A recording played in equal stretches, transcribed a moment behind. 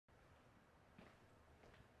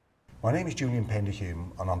My name is Julian Pender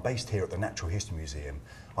Hume and I'm based here at the Natural History Museum.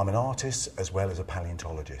 I'm an artist as well as a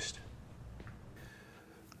paleontologist.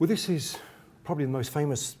 Well, this is probably the most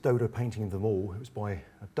famous Dodo painting of them all. It was by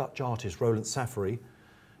a Dutch artist, Roland Safari,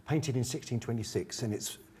 painted in 1626, and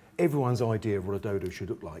it's everyone's idea of what a dodo should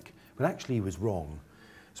look like, but actually he was wrong.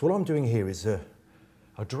 So what I'm doing here is a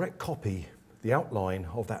direct copy, the outline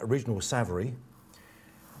of that original Safari,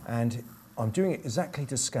 and I'm doing it exactly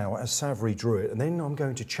to scale as Safari drew it, and then I'm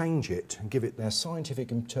going to change it and give it their scientific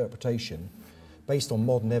interpretation based on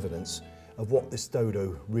modern evidence of what this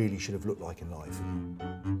dodo really should have looked like in life.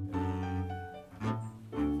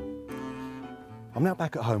 I'm now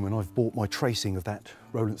back at home and I've bought my tracing of that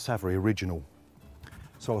Roland Safari original.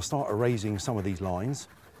 So I'll start erasing some of these lines.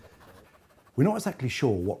 We're not exactly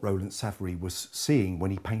sure what Roland Safari was seeing when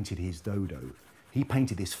he painted his dodo. He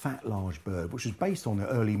painted this fat, large bird, which was based on the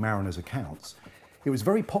early mariners' accounts. It was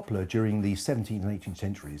very popular during the 17th and 18th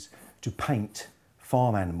centuries to paint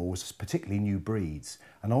farm animals, particularly new breeds.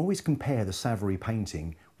 And I always compare the Safari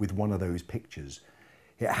painting with one of those pictures.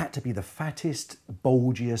 It had to be the fattest,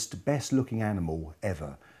 bulgiest, best-looking animal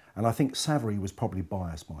ever. And I think Safari was probably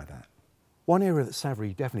biased by that. One area that Safari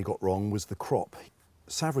definitely got wrong was the crop.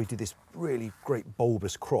 Safari did this really great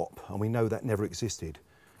bulbous crop, and we know that never existed.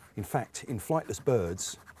 In fact, in flightless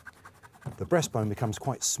birds, the breastbone becomes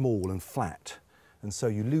quite small and flat, and so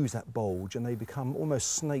you lose that bulge and they become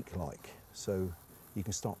almost snake-like. So you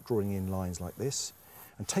can start drawing in lines like this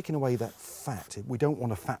and taking away that fat. We don't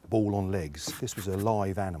want a fat ball on legs. This was a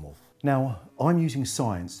live animal. Now, I'm using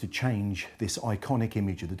science to change this iconic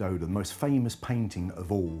image of the dodo, the most famous painting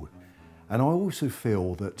of all. And I also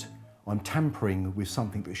feel that I'm tampering with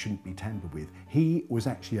something that shouldn't be tampered with. He was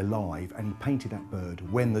actually alive and he painted that bird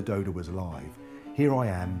when the dodo was alive. Here I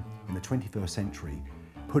am in the 21st century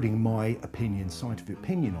putting my opinion, scientific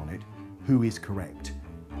opinion on it. Who is correct?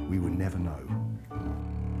 We will never know.